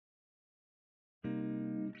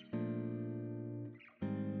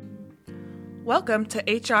Welcome to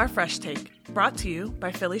HR Fresh Take, brought to you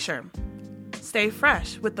by Philly Sherm. Stay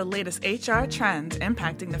fresh with the latest HR trends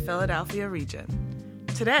impacting the Philadelphia region.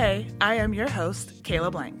 Today, I am your host, Kayla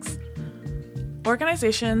Blanks.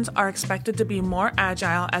 Organizations are expected to be more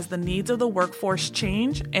agile as the needs of the workforce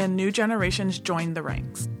change and new generations join the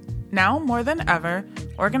ranks. Now more than ever,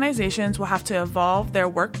 organizations will have to evolve their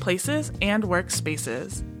workplaces and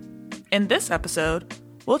workspaces. In this episode,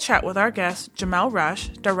 we'll chat with our guest, Jamel Rush,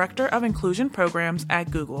 Director of Inclusion Programs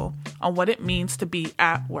at Google, on what it means to be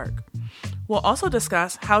at work. We'll also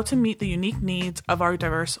discuss how to meet the unique needs of our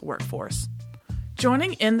diverse workforce.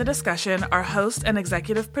 Joining in the discussion are host and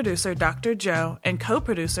executive producer Dr. Joe and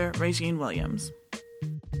co-producer Regine Williams.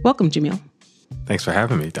 Welcome, Jamel. Thanks for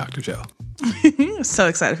having me, Dr. Joe. So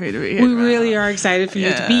excited for you to be here. We really are excited for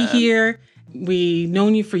you to be here. We've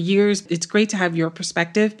known you for years. It's great to have your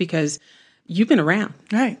perspective because you've been around.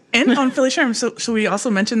 Right. And on Philly Sherm. So should we also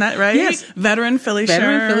mention that, right? Yes. Veteran Philly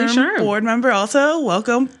Sherm. Board member also.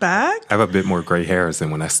 Welcome back. I have a bit more gray hairs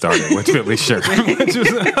than when I started with Philly Sherm.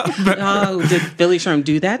 Oh, did Philly Sherm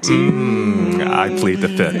do that too? I plead the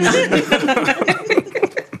fifth.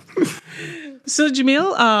 So,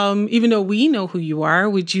 Jamel, even though we know who you are,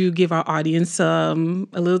 would you give our audience a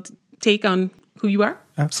little take on who you are?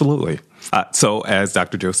 Absolutely. So as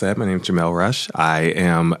Dr. Joe said, my name is Jamel Rush. I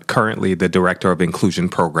am currently the Director of Inclusion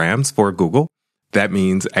Programs for Google. That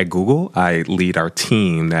means at Google, I lead our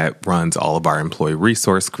team that runs all of our employee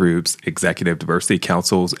resource groups, executive diversity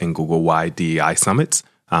councils, and Google-wide DEI summits.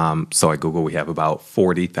 So at Google, we have about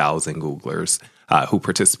 40,000 Googlers who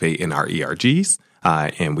participate in our ERGs,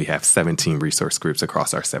 and we have 17 resource groups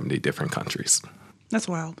across our 70 different countries. That's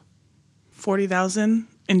wild. 40,000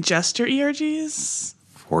 in just your ERGs?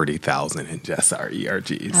 40,000 in just our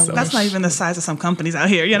ERGs. So. That's not even the size of some companies out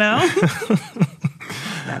here, you know?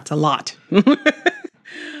 That's a lot.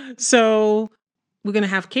 So we're going to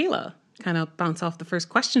have Kayla kind of bounce off the first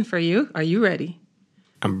question for you. Are you ready?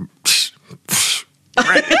 I'm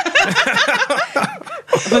ready.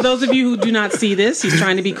 For those of you who do not see this, he's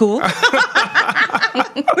trying to be cool.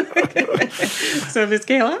 So, Ms.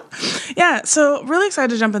 Kayla? Yeah, so really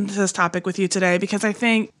excited to jump into this topic with you today because I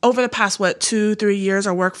think over the past, 2-3 years,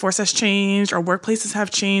 our workforce has changed, our workplaces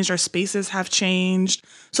have changed, our spaces have changed.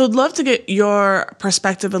 So I'd love to get your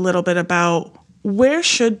perspective a little bit about where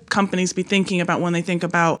should companies be thinking about when they think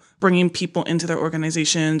about bringing people into their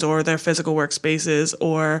organizations or their physical workspaces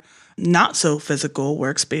or not so physical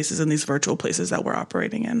workspaces in these virtual places that we're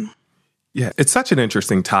operating in? Yeah, it's such an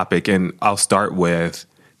interesting topic, and I'll start with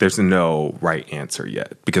there's no right answer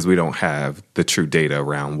yet because we don't have the true data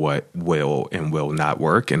around what will and will not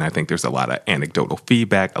work. And I think there's a lot of anecdotal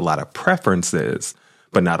feedback, a lot of preferences,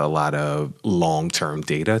 but not a lot of long-term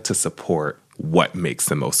data to support what makes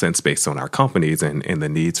the most sense based on our companies and the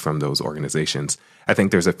needs from those organizations. I think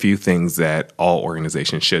there's a few things that all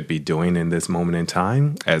organizations should be doing in this moment in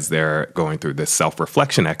time as they're going through this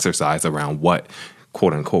self-reflection exercise around what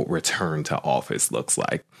quote unquote return to office looks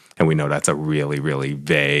like. And we know that's a really, really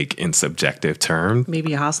vague and subjective term.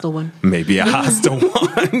 Maybe a hostile one. Maybe a hostile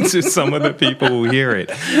one to some of the people who hear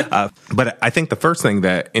it. But I think the first thing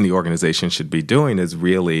that any organization should be doing is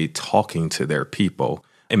really talking to their people.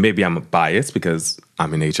 And maybe I'm biased because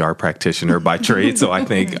I'm an HR practitioner by trade. So I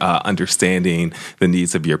think understanding the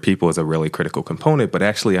needs of your people is a really critical component, but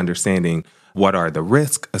actually understanding what are the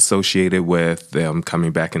risks associated with them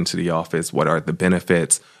coming back into the office? What are the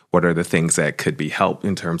benefits? What are the things that could be helped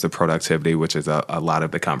in terms of productivity, which is a lot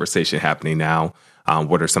of the conversation happening now?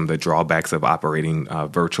 What are some of the drawbacks of operating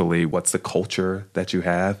virtually? What's the culture that you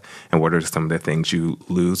have? And what are some of the things you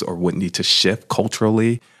lose or would need to shift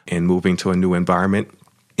culturally in moving to a new environment?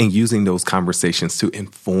 And using those conversations to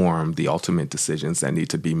inform the ultimate decisions that need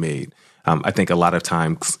to be made. I think a lot of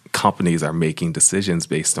times companies are making decisions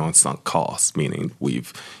based on sunk costs, meaning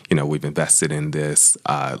we've invested in this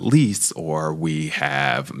lease or we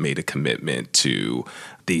have made a commitment to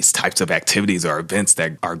these types of activities or events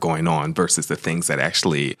that are going on versus the things that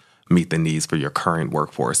actually meet the needs for your current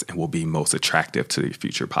workforce and will be most attractive to the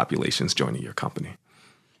future populations joining your company.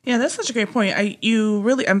 Yeah, that's such a great point. You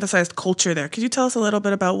really emphasized culture there. Could you tell us a little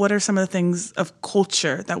bit about what are some of the things of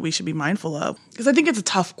culture that we should be mindful of? Because I think it's a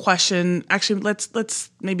tough question. Actually, let's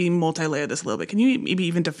maybe multi-layer this a little bit. Can you maybe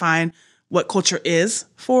even define what culture is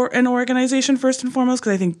for an organization first and foremost?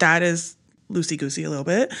 Because I think that is loosey-goosey a little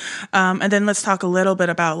bit. And then let's talk a little bit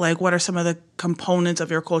about what are some of the components of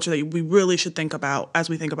your culture that we really should think about as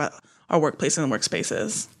we think about our workplace and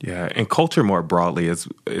workspaces. Yeah, and culture more broadly is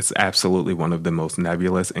absolutely one of the most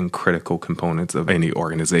nebulous and critical components of any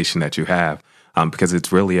organization that you have, because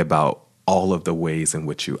it's really about all of the ways in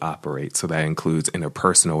which you operate. So that includes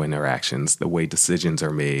interpersonal interactions, the way decisions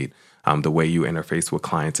are made, the way you interface with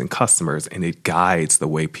clients and customers, and it guides the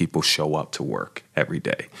way people show up to work every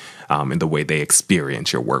day, and the way they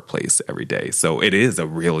experience your workplace every day. So it is a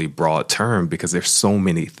really broad term because there's so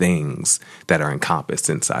many things that are encompassed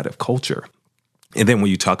inside of culture. And then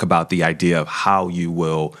when you talk about the idea of how you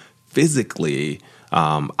will physically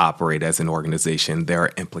operate as an organization, there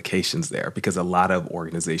are implications there because a lot of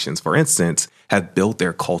organizations, for instance, have built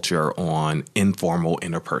their culture on informal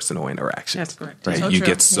interpersonal interactions. That's correct. Right? So You true.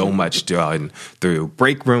 get so much done through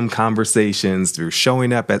break room conversations, through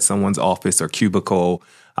showing up at someone's office or cubicle.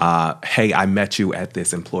 Hey, I met you at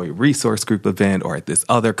this employee resource group event or at this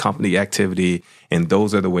other company activity. And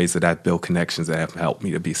those are the ways that I've built connections that have helped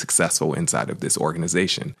me to be successful inside of this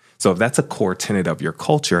organization. So if that's a core tenet of your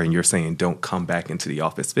culture and you're saying don't come back into the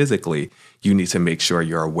office physically, you need to make sure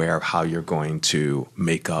you're aware of how you're going to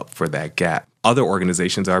make up for that gap. Other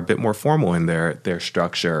organizations are a bit more formal in their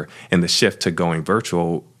structure, and the shift to going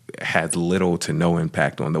virtual has little to no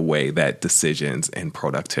impact on the way that decisions and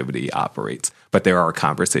productivity operates. But there are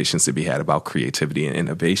conversations to be had about creativity and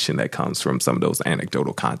innovation that comes from some of those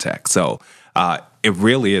anecdotal contacts. So it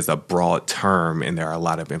really is a broad term, and there are a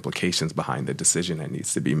lot of implications behind the decision that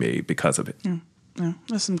needs to be made because of it. Yeah,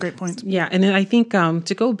 that's some great points. Yeah, and then I think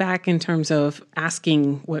to go back in terms of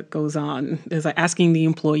asking what goes on is like asking the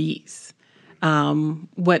employees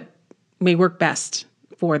what may work best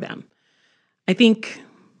for them. I think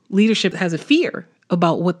leadership has a fear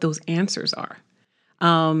about what those answers are.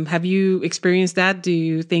 Have you experienced that? Do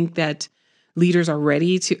you think that leaders are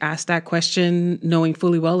ready to ask that question, knowing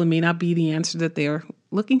fully well it may not be the answer that they're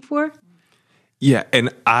looking for? Yeah,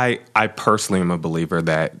 and I personally am a believer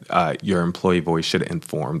that your employee voice should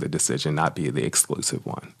inform the decision, not be the exclusive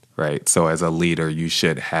one, right? So as a leader, you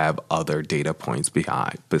should have other data points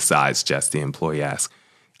besides just the employee ask.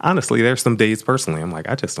 Honestly, there's some days personally, I'm like,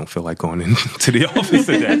 I just don't feel like going into the office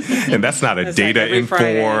today. And that's not a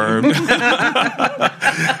data-informed.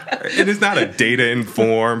 It is not a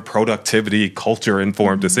data-informed, productivity,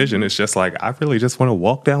 culture-informed decision. It's just like, I really just want to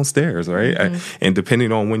walk downstairs, right? And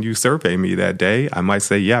depending on when you survey me that day, I might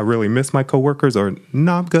say, yeah, I really miss my coworkers, or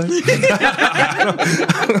no, I'm good.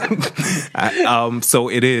 So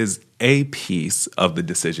it is a piece of the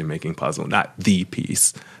decision-making puzzle, not the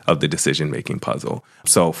piece of the decision-making puzzle.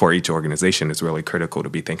 So for each organization, it's really critical to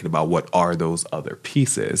be thinking about what are those other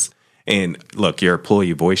pieces. And look, your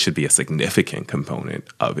employee voice should be a significant component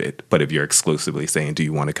of it. But if you're exclusively saying, do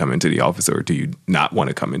you want to come into the office or do you not want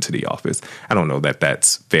to come into the office? I don't know that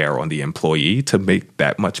that's fair on the employee to make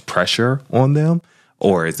that much pressure on them.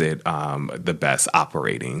 Or is it the best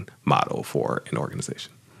operating model for an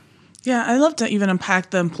organization? Yeah, I'd love to even unpack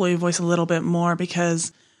the employee voice a little bit more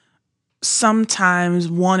because sometimes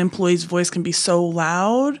one employee's voice can be so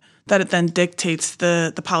loud that it then dictates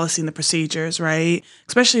the policy and the procedures, right?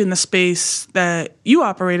 Especially in the space that you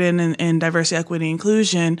operate in diversity, equity,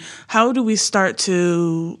 inclusion. How do we start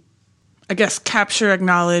to, I guess, capture,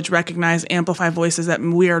 acknowledge, recognize, amplify voices that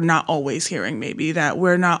we are not always hearing, maybe, that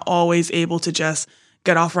we're not always able to just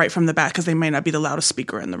get off right from the bat because they may not be the loudest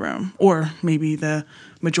speaker in the room or maybe the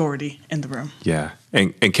majority in the room. Yeah.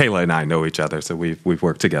 And Kayla and I know each other, so we've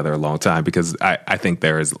worked together a long time because I think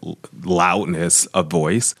there is loudness of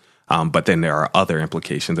voice, but then there are other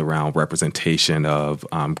implications around representation of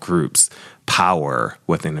groups, power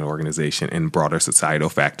within an organization, and broader societal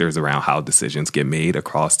factors around how decisions get made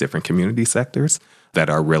across different community sectors that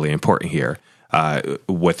are really important here.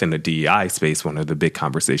 Within the DEI space, one of the big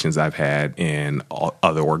conversations I've had in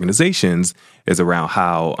other organizations is around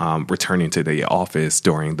how returning to the office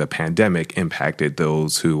during the pandemic impacted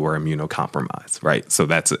those who were immunocompromised, right? So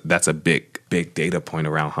that's a big data point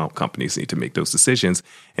around how companies need to make those decisions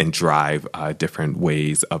and drive different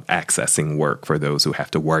ways of accessing work for those who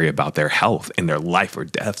have to worry about their health and their life or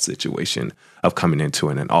death situation of coming into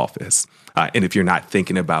an office. And if you're not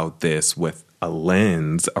thinking about this with a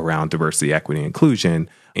lens around diversity, equity, inclusion,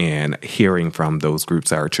 and hearing from those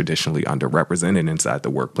groups that are traditionally underrepresented inside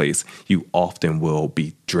the workplace, you often will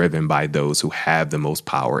be driven by those who have the most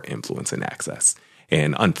power, influence, and access.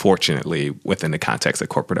 And unfortunately, within the context of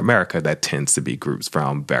corporate America, that tends to be groups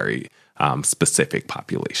from very specific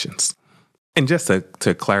populations. And just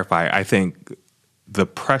to clarify, I think the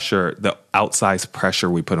outsized pressure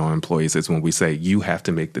we put on employees is when we say you have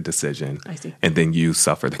to make the decision and then you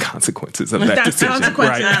suffer the consequences of that decision.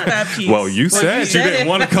 Right? Well, you said you didn't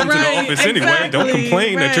want to come to the office anyway. Don't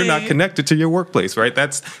complain that you're not connected to your workplace, right?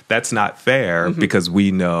 That's not fair because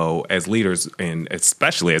we know as leaders and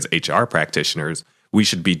especially as HR practitioners, we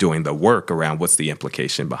should be doing the work around what's the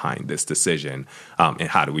implication behind this decision, and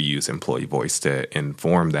how do we use employee voice to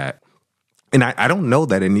inform that. And I don't know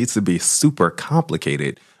that it needs to be super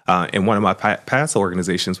complicated. In one of my past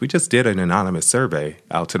organizations, we just did an anonymous survey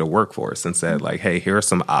out to the workforce and said, like, hey, here are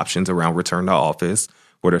some options around return to office.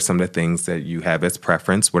 What are some of the things that you have as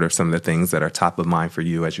preference? What are some of the things that are top of mind for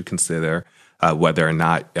you as you consider whether or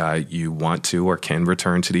not you want to or can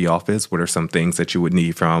return to the office? What are some things that you would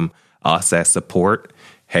need from us as support?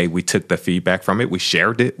 Hey, we took the feedback from it. We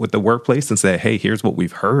shared it with the workplace and said, hey, here's what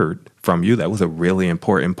we've heard from you. That was a really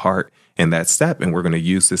important part in that step. And we're going to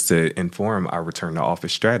use this to inform our return to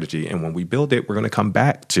office strategy. And when we build it, we're going to come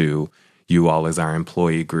back to you all as our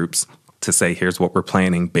employee groups to say, here's what we're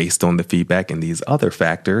planning based on the feedback and these other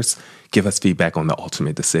factors. Give us feedback on the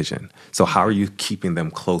ultimate decision. So how are you keeping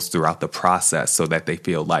them close throughout the process so that they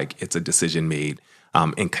feel like it's a decision made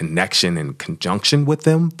in connection and conjunction with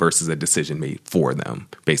them versus a decision made for them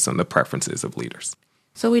based on the preferences of leaders?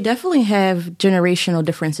 So we definitely have generational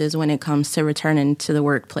differences when it comes to returning to the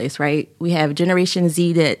workplace, right? We have Generation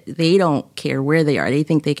Z that they don't care where they are. They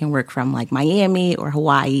think they can work from like Miami or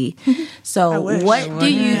Hawaii. So what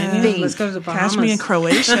do you think? Let's go to the Bahamas. Catch me in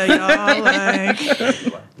Croatia, y'all.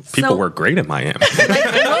 Like. People work great in Miami.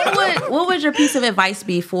 What would your piece of advice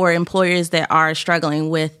be for employers that are struggling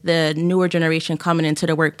with the newer generation coming into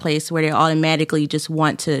the workplace where they automatically just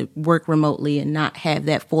want to work remotely and not have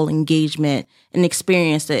that full engagement and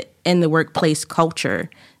experience it in the workplace culture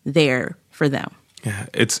there for them? Yeah,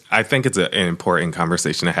 I think it's an important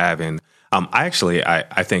conversation to have. And I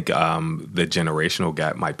think the generational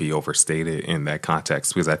gap might be overstated in that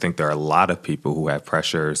context, because I think there are a lot of people who have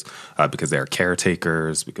pressures because they're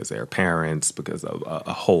caretakers, because they're parents, because of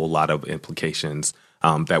a whole lot of implications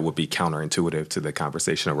that would be counterintuitive to the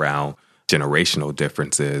conversation around generational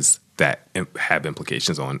differences that have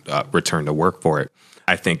implications on return to work for it.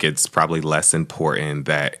 I think it's probably less important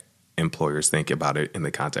that employers think about it in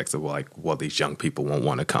the context of like, well, these young people won't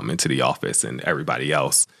want to come into the office, and everybody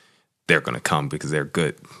else, they're going to come because they're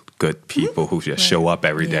good people who just show up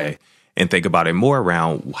every day. And think about it more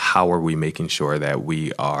around how are we making sure that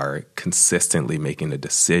we are consistently making a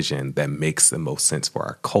decision that makes the most sense for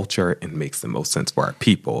our culture and makes the most sense for our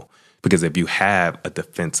people. Because if you have a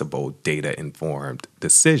defensible, data-informed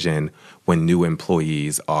decision, when new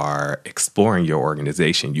employees are exploring your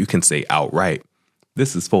organization, you can say outright,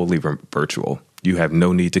 this is fully virtual. You have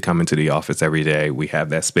no need to come into the office every day. We have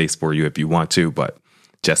that space for you if you want to, but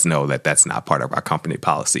just know that that's not part of our company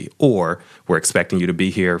policy. Or we're expecting you to be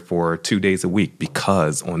here for 2 days a week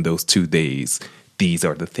because on those 2 days, these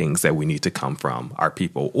are the things that we need to come from our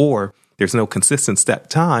people. Or there's no consistent step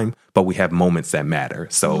time, but we have moments that matter.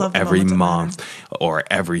 So every month or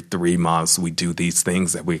every 3 months, we do these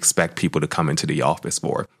things that we expect people to come into the office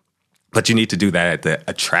for. But you need to do that at the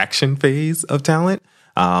attraction phase of talent.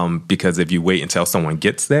 Because if you wait until someone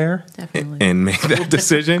gets there and make that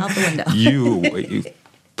decision, you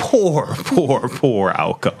poor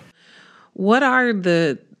outcome. What are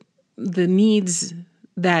the needs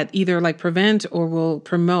that either like prevent or will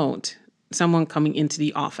promote someone coming into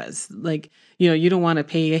the office? Like, you don't want to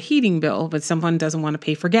pay a heating bill, but someone doesn't want to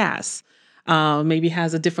pay for gas, maybe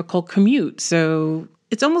has a difficult commute. So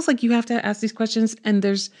it's almost like you have to ask these questions, and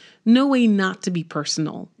there's no way not to be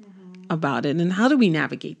personal about it. And how do we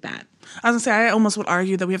navigate that? I was going to say, I almost would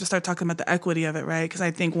argue that we have to start talking about the equity of it, right? Because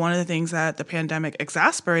I think one of the things that the pandemic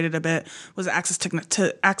exacerbated a bit was access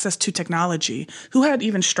to technology. Who had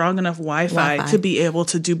even strong enough Wi-Fi to be able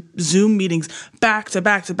to do Zoom meetings back to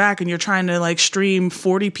back to back, and you're trying to like stream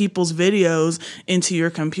 40 people's videos into your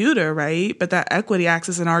computer, right? But that equity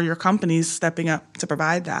access, and are your companies stepping up to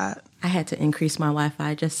provide that? I had to increase my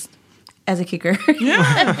Wi-Fi just as a kicker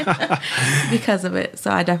because of it.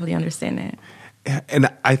 So I definitely understand that.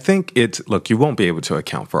 And I think you won't be able to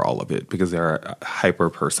account for all of it because there are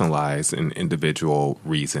hyper-personalized and individual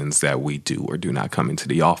reasons that we do or do not come into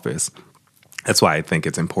the office. That's why I think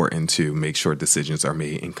it's important to make sure decisions are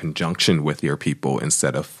made in conjunction with your people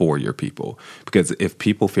instead of for your people. Because if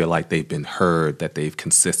people feel like they've been heard, that they've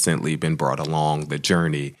consistently been brought along the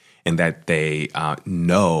journey, and that they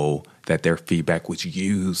know that their feedback was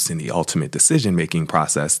used in the ultimate decision-making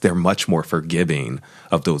process, they're much more forgiving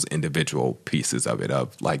of those individual pieces of it,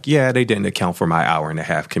 of like, yeah, they didn't account for my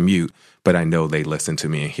hour-and-a-half commute, but I know they listened to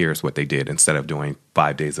me, and here's what they did. Instead of doing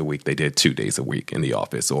 5 days a week, they did 2 days a week in the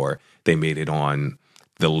office, or they made it on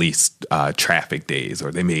the least traffic days,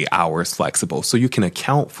 or they made hours flexible. So you can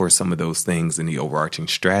account for some of those things in the overarching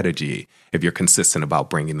strategy if you're consistent about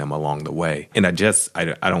bringing them along the way. And I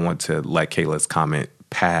don't want to let Kayla's comment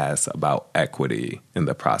pass about equity in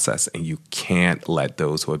the process. And you can't let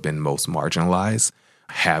those who have been most marginalized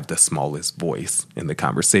have the smallest voice in the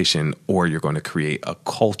conversation, or you're going to create a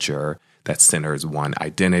culture that centers one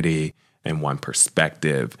identity and one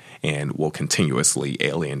perspective and will continuously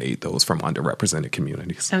alienate those from underrepresented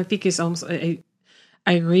communities. I think it's almost, I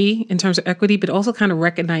agree in terms of equity, but also kind of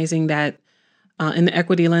recognizing that in the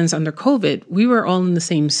equity lens under COVID, we were all in the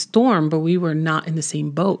same storm, but we were not in the same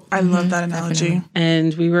boat. I love that analogy. Definitely.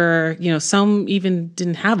 And we were, some even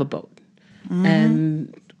didn't have a boat,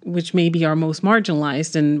 and which may be our most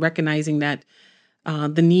marginalized, and recognizing that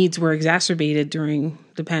the needs were exacerbated during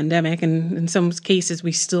the pandemic. And in some cases,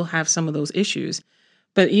 we still have some of those issues.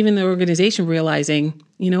 But even the organization realizing,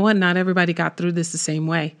 not everybody got through this the same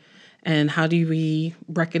way. And how do we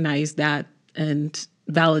recognize that and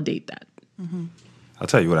validate that? Mm-hmm. I'll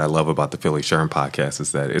tell you what I love about the Philly SHRM podcast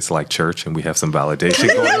is that it's like church and we have some validation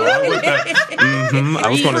going on with that. I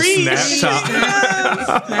was going to snap.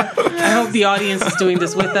 I hope the audience is doing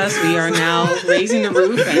this with us. We are now raising the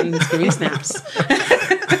roof and giving snaps.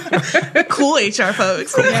 Cool HR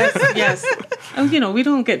folks. Yes. We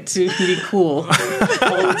don't get to be cool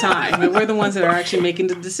all the time. And we're the ones that are actually making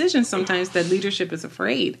the decisions sometimes that leadership is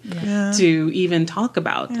afraid to even talk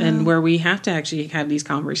about, and where we have to actually have these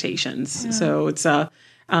conversations. Yeah. So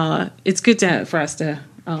it's good for us to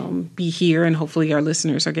be here, and hopefully our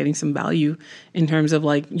listeners are getting some value in terms of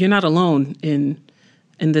you're not alone in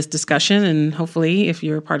this discussion. And hopefully if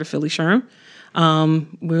you're a part of Philly SHRM,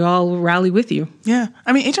 we all rally with you. Yeah.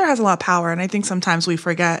 I mean, HR has a lot of power, and I think sometimes we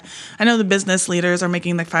forget. I know the business leaders are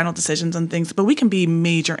making final decisions on things, but we can be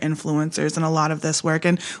major influencers in a lot of this work,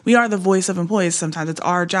 and we are the voice of employees. Sometimes it's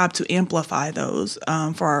our job to amplify those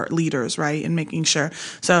for our leaders, right, and making sure.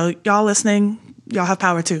 So y'all listening, y'all have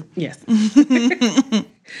power too. Yes.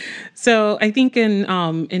 So I think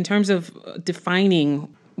in terms of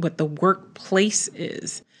defining what the workplace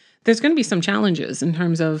is, there's going to be some challenges in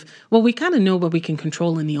terms of, we kind of know what we can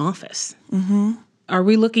control in the office. Mm-hmm. Are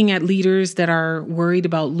we looking at leaders that are worried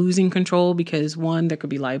about losing control because, one, there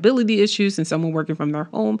could be liability issues and someone working from their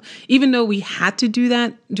home, even though we had to do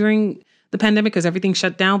that during the pandemic because everything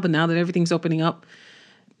shut down, but now that everything's opening up,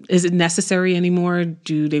 is it necessary anymore?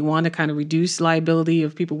 Do they want to kind of reduce liability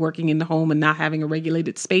of people working in the home and not having a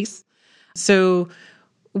regulated space? So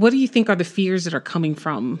what do you think are the fears that are coming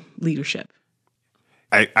from leadership?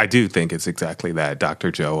 I do think it's exactly that,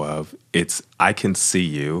 Dr. Joe, I can see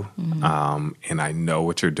you, and I know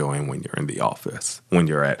what you're doing when you're in the office. When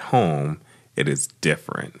you're at home, it is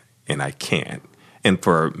different, and I can't. And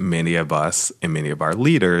for many of us and many of our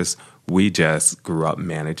leaders, we just grew up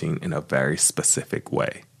managing in a very specific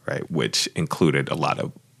way, right? Which included a lot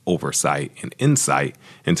of oversight and insight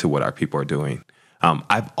into what our people are doing.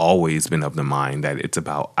 I've always been of the mind that it's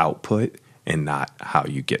about output and not how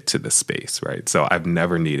you get to the space, right? So I've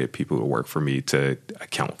never needed people to work for me to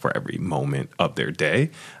account for every moment of their day,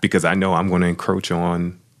 because I know I'm going to encroach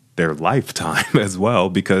on their lifetime as well,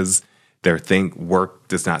 because work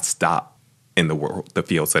does not stop in the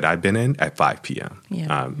fields that I've been in at 5 p.m.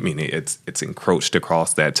 Yeah. Meaning it's encroached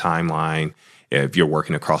across that timeline. If you're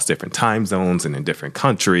working across different time zones and in different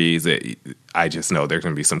countries, I just know there's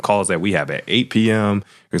going to be some calls that we have at 8 p.m.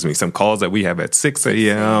 There's going to be some calls that we have at 6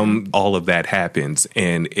 a.m. All of that happens.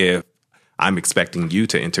 And if I'm expecting you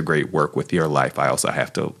to integrate work with your life, I also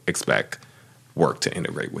have to expect work to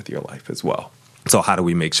integrate with your life as well. So how do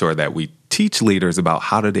we make sure that we teach leaders about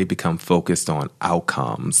how do they become focused on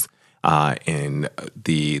outcomes and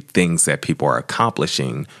the things that people are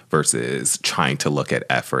accomplishing versus trying to look at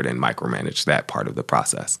effort and micromanage that part of the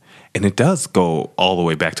process? And it does go all the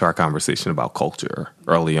way back to our conversation about culture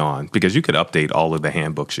early on, because you could update all of the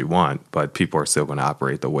handbooks you want, but people are still going to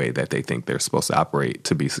operate the way that they think they're supposed to operate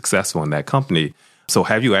to be successful in that company. So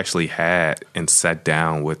have you actually had and sat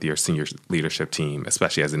down with your senior leadership team,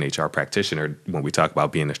 especially as an HR practitioner, when we talk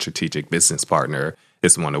about being a strategic business partner?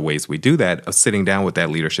 It's one of the ways we do that, of sitting down with that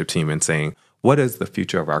leadership team and saying, what does the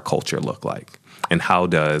future of our culture look like? And how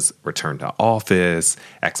does return to office,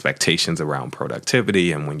 expectations around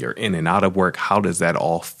productivity, and when you're in and out of work, how does that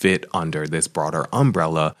all fit under this broader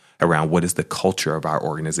umbrella around what is the culture of our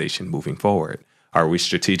organization moving forward? Are we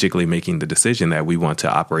strategically making the decision that we want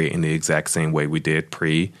to operate in the exact same way we did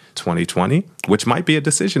pre-2020, which might be a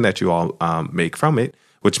decision that you all make from it,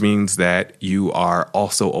 which means that you are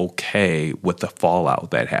also okay with the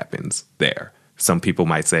fallout that happens there. Some people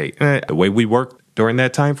might say, the way we worked during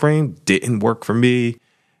that time frame didn't work for me.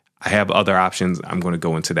 I have other options. I'm going to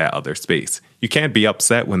go into that other space. You can't be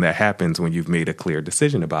upset when that happens when you've made a clear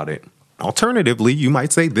decision about it. Alternatively, you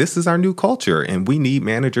might say, this is our new culture and we need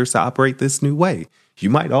managers to operate this new way.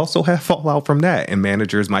 You might also have fallout from that. And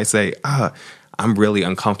managers might say, I'm really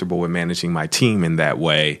uncomfortable with managing my team in that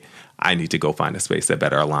way. I need to go find a space that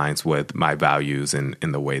better aligns with my values and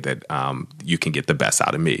in the way that you can get the best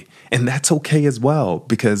out of me. And that's okay as well,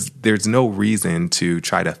 because there's no reason to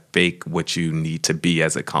try to fake what you need to be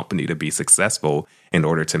as a company to be successful in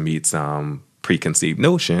order to meet some preconceived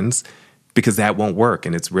notions, because that won't work.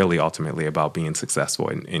 And it's really ultimately about being successful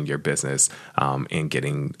in your business and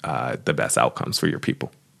getting the best outcomes for your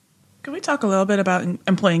people. Can we talk a little bit about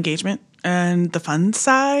employee engagement and the fun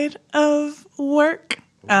side of work?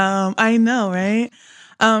 I know, right?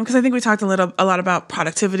 Because I think we talked a lot about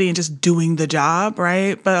productivity and just doing the job,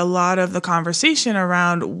 right? But a lot of the conversation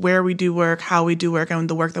around where we do work, how we do work, and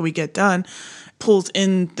the work that we get done pulls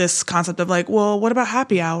in this concept of like, well, what about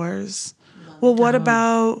happy hours? Well, what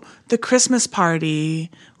about the Christmas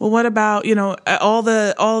party? Well, what about, all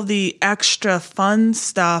the extra fun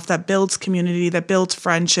stuff that builds community, that builds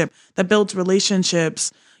friendship, that builds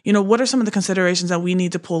relationships? What are some of the considerations that we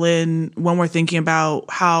need to pull in when we're thinking about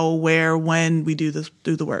how, where, when we do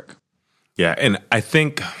the work? Yeah, and I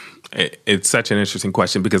think it's such an interesting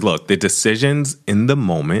question because, look, the decisions in the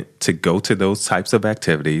moment to go to those types of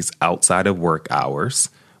activities outside of work hours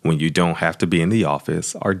when you don't have to be in the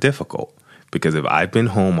office are difficult. Because if I've been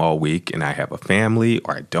home all week and I have a family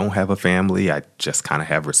or I don't have a family, I just kind of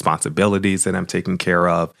have responsibilities that I'm taking care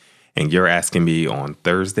of, and you're asking me on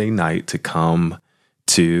Thursday night to come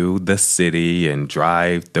to the city and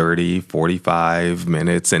drive 30, 45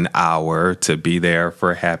 minutes, an hour to be there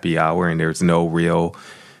for a happy hour, and there's no real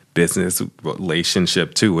business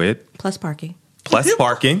relationship to it. Plus parking. Plus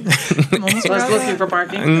parking. Plus looking for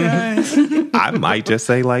parking. I might just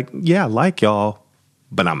say like y'all,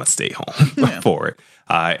 but I'm going to stay home for it.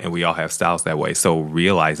 And we all have styles that way. So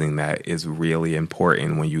realizing that is really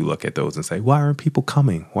important when you look at those and say, why aren't people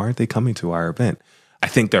coming? Why aren't they coming to our event? I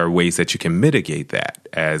think there are ways that you can mitigate that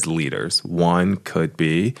as leaders. One could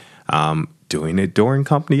be doing it during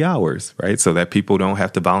company hours, right? So that people don't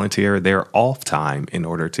have to volunteer their off time in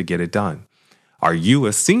order to get it done. Are you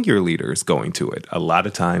as senior leaders going to it? A lot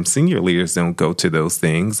of times senior leaders don't go to those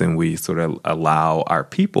things, and we sort of allow our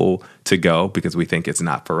people to go because we think it's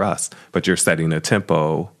not for us. But you're setting a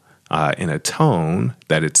tempo in a tone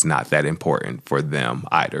that it's not that important for them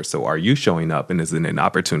either. So are you showing up, and is it an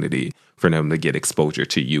opportunity for them to get exposure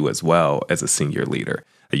to you as well as a senior leader?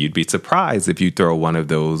 You'd be surprised if you throw one of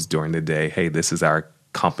those during the day. Hey, this is our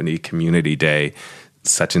company community day.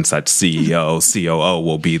 Such and such CEO, COO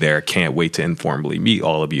will be there. Can't wait to informally meet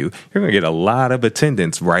all of you. You're going to get a lot of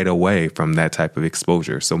attendance right away from that type of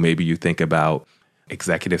exposure. So maybe you think about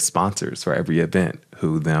executive sponsors for every event,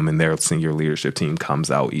 who them and their senior leadership team comes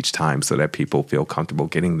out each time so that people feel comfortable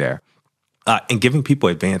getting there. And giving people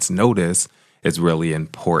advance notice is really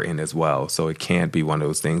important as well. So it can't be one of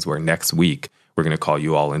those things where next week we're going to call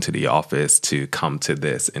you all into the office to come to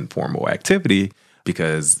this informal activity,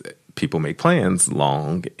 because people make plans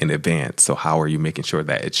long in advance. So how are you making sure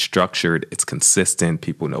that it's structured, it's consistent,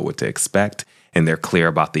 people know what to expect, and they're clear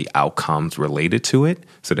about the outcomes related to it,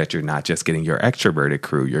 so that you're not just getting your extroverted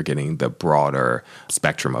crew, you're getting the broader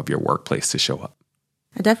spectrum of your workplace to show up.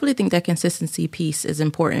 I definitely think that consistency piece is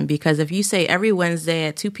important, because if you say every Wednesday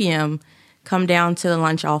at 2 p.m., come down to the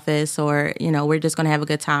lunch office, or, we're just going to have a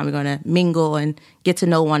good time, we're going to mingle and get to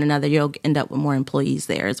know one another, you'll end up with more employees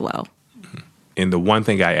there as well. And the one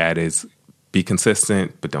thing I add is be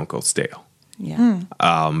consistent, but don't go stale. Yeah.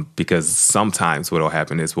 Because sometimes what will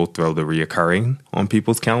happen is we'll throw the reoccurring on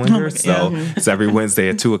people's calendars. It's every Wednesday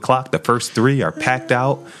at 2:00. The first 3 are packed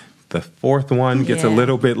out. The fourth one gets a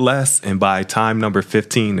little bit less. And by time number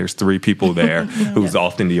 15, there's 3 people there who's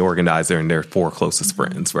often the organizer and their 4 closest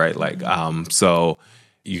friends, right? So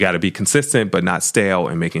you got to be consistent, but not stale,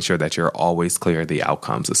 and making sure that you're always clear the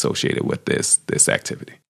outcomes associated with this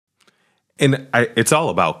activity. And it's all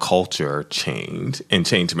about culture change and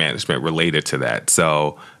change management related to that.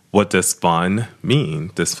 So what does fun mean?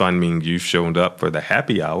 Does fun mean you've shown up for the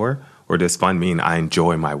happy hour, or does fun mean I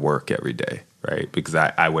enjoy my work every day, right? Because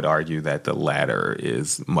I would argue that the latter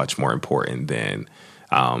is much more important than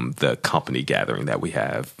the company gathering that we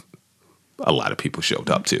have a lot of people showed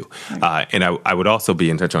up to. And I would also be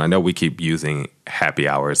intentional. I know we keep using happy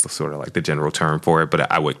hour as sort of like the general term for it,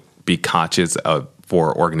 but I would be conscious of,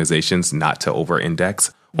 for organizations, not to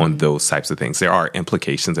over-index on those types of things. There are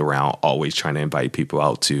implications around always trying to invite people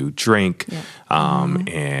out to drink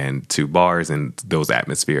and to bars, and those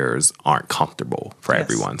atmospheres aren't comfortable for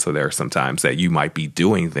everyone. So there are some times that you might be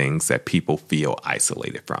doing things that people feel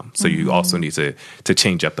isolated from. So you also need to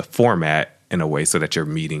change up the format in a way so that you're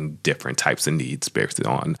meeting different types of needs based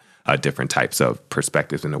on different types of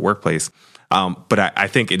perspectives in the workplace. But I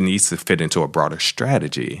think it needs to fit into a broader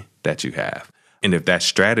strategy that you have. And if that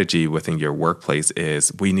strategy within your workplace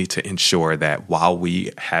is we need to ensure that while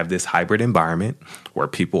we have this hybrid environment where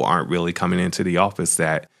people aren't really coming into the office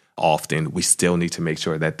that often, we still need to make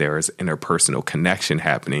sure that there is interpersonal connection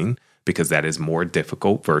happening, because that is more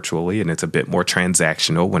difficult virtually and it's a bit more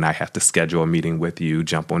transactional when I have to schedule a meeting with you,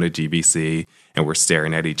 jump on a GBC, and we're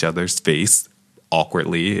staring at each other's face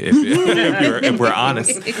awkwardly if we're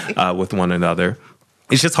honest with one another.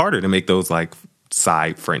 It's just harder to make those like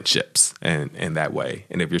side friendships and in that way.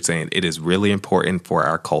 And if you're saying it is really important for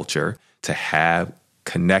our culture to have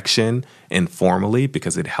connection informally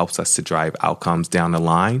because it helps us to drive outcomes down the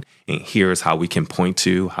line, and here's how we can point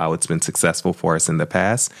to how it's been successful for us in the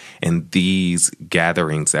past, and these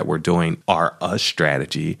gatherings that we're doing are a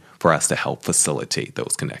strategy for us to help facilitate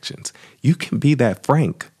those connections. You can be that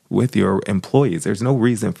frank with your employees. There's no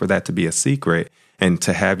reason for that to be a secret. And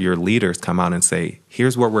to have your leaders come out and say,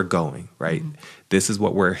 here's where we're going, right? Mm-hmm. This is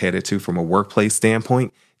what we're headed to from a workplace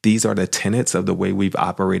standpoint. These are the tenets of the way we've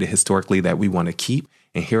operated historically that we want to keep.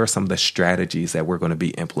 And here are some of the strategies that we're going to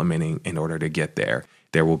be implementing in order to get there.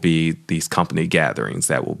 There will be these company gatherings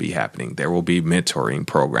that will be happening. There will be mentoring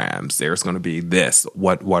programs. There's going to be this.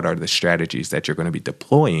 What are the strategies that you're going to be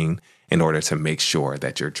deploying in order to make sure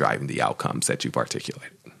that you're driving the outcomes that you've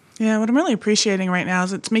articulated? Yeah, what I'm really appreciating right now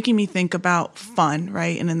is it's making me think about fun,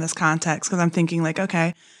 right? And in this context, because I'm thinking like,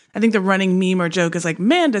 okay, I think the running meme or joke is like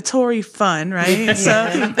mandatory fun, right? So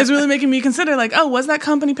it's really making me consider like, oh, was that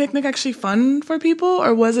company picnic actually fun for people?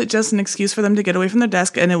 Or was it just an excuse for them to get away from their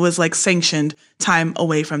desk and it was like sanctioned time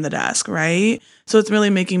away from the desk, right? So it's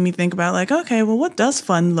really making me think about like, okay, well, what does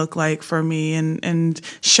fun look like for me? And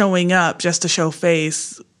showing up just to show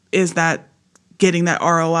face, is that getting that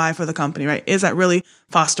ROI for the company, right? Is that really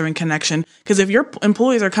fostering connection? Because if your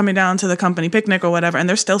employees are coming down to the company picnic or whatever, and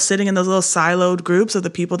they're still sitting in those little siloed groups of the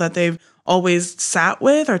people that they've always sat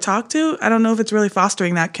with or talked to, I don't know if it's really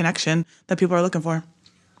fostering that connection that people are looking for.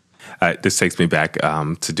 This takes me back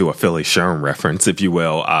to do a Philly Sherm reference, if you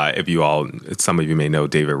will. If you all, some of you may know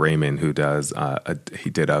David Raymond, who does,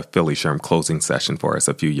 he did a Philly Sherm closing session for us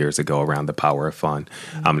a few years ago around the power of fun.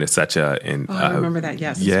 And it's such a, I remember that.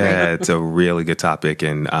 Yes. Yeah, it's a really good topic.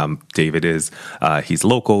 And David is, he's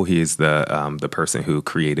local. He's the person who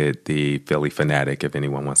created the Philly Fanatic, if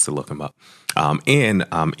anyone wants to look him up.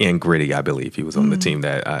 And Gritty, I believe he was on the team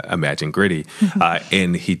that Imagine Gritty.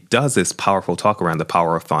 And he does this powerful talk around the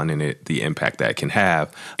power of fun and the impact that it can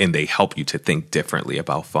have. And they help you to think differently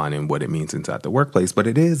about fun and what it means inside the workplace. But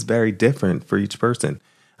it is very different for each person.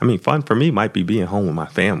 I mean, fun for me might be being home with my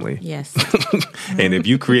family. Yes. And if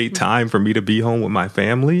you create time for me to be home with my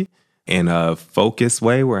family in a focused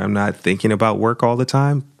way where I'm not thinking about work all the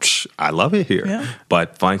time, I love it here. Yeah.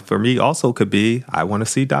 But fun for me also could be, I want to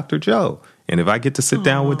see Dr. Joe. And if I get to sit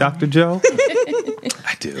down with Dr. Joe,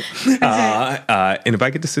 I do. And if I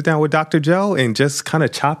get to sit down with Dr. Joe and just kind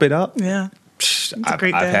of chop it up, yeah, I've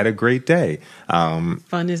had a great day.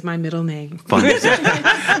 Fun is my middle name. Fun is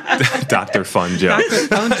Dr. Fun Joe. Dr.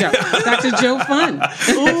 Fun Joe. Dr. Joe Fun.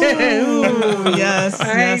 Ooh, yes. All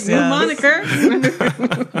right, new moniker.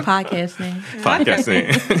 Podcast name. Podcast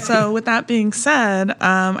name. So with that being said,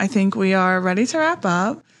 I think we are ready to wrap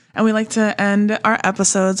up. And we like to end our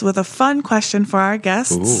episodes with a fun question for our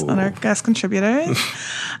guests and our guest contributors.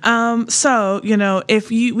 So, if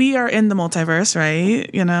we are in the multiverse, right?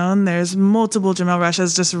 And there's multiple Jamel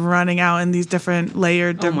Rushes just running out in these different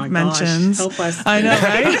layered dimensions. Gosh, help us. I know,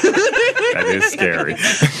 right? That is scary.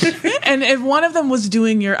 And if one of them was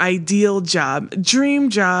doing your ideal job, dream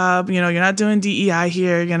job, you're not doing DEI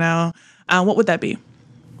here, what would that be?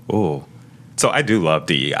 Oh. So I do love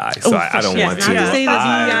DEI, so I don't want to. Not to say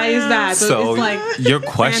that DEI is that. So it's like your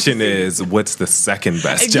question fantasy. is, what's the second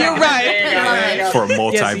best job? You're right. For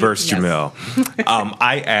multiverse Jamel.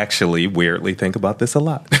 I actually weirdly think about this a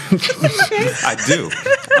lot. I do.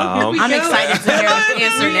 I'm excited to hear the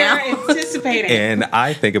answer now. Anticipating. And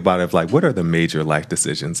I think about it like, what are the major life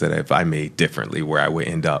decisions that if I made differently, where I would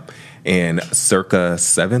end up? And circa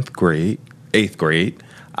 8th grade,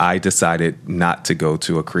 I decided not to go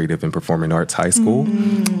to a creative and performing arts high school.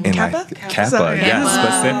 And Kappa? Kappa, yes,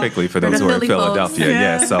 specifically for those who are in Philadelphia.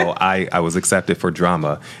 Yeah. So I was accepted for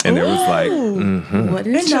drama. And there was like, What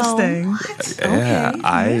is interesting. Yeah, Okay.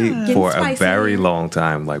 I, for a spicy. very long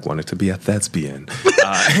time, wanted to be a thespian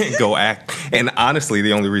and go act. And honestly,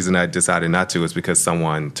 the only reason I decided not to is because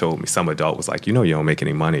someone told me, some adult was like, you don't make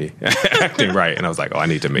any money acting, right? And I was like, I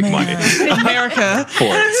need to make money In America. for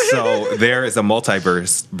it. So there is a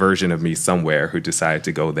multiverse version of me somewhere who decided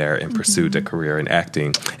to go there and pursued a career in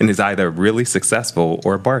acting and is either really successful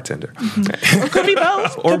or a bartender. Or could be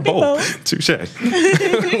both. Or Could be both. Touche. Love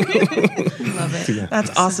it. Yeah.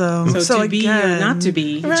 That's awesome. So to be or not to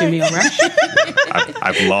be, Jamil, right?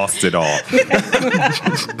 I've lost it all.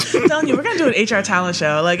 I'm telling you, we're going to do an HR talent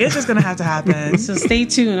show. Like, it's just going to have to happen. So stay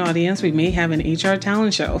tuned, audience. We may have an HR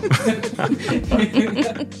talent show.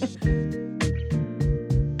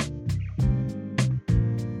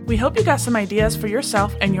 We hope you got some ideas for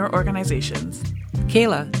yourself and your organizations.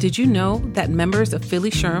 Kayla, did you know that members of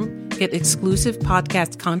Philly SHRM get exclusive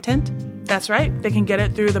podcast content? That's right. They can get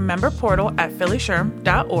it through the member portal at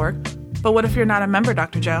phillyshrm.org. But what if you're not a member,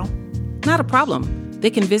 Dr. Joe? Not a problem. They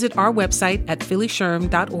can visit our website at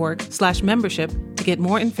phillyshrm.org/membership to get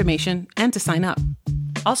more information and to sign up.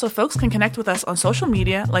 Also, folks can connect with us on social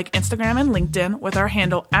media like Instagram and LinkedIn with our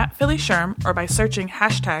handle @PhillySHRM or by searching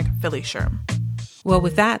 #PhillySHRM. Well,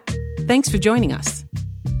 with that, thanks for joining us.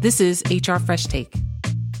 This is HR Fresh Take.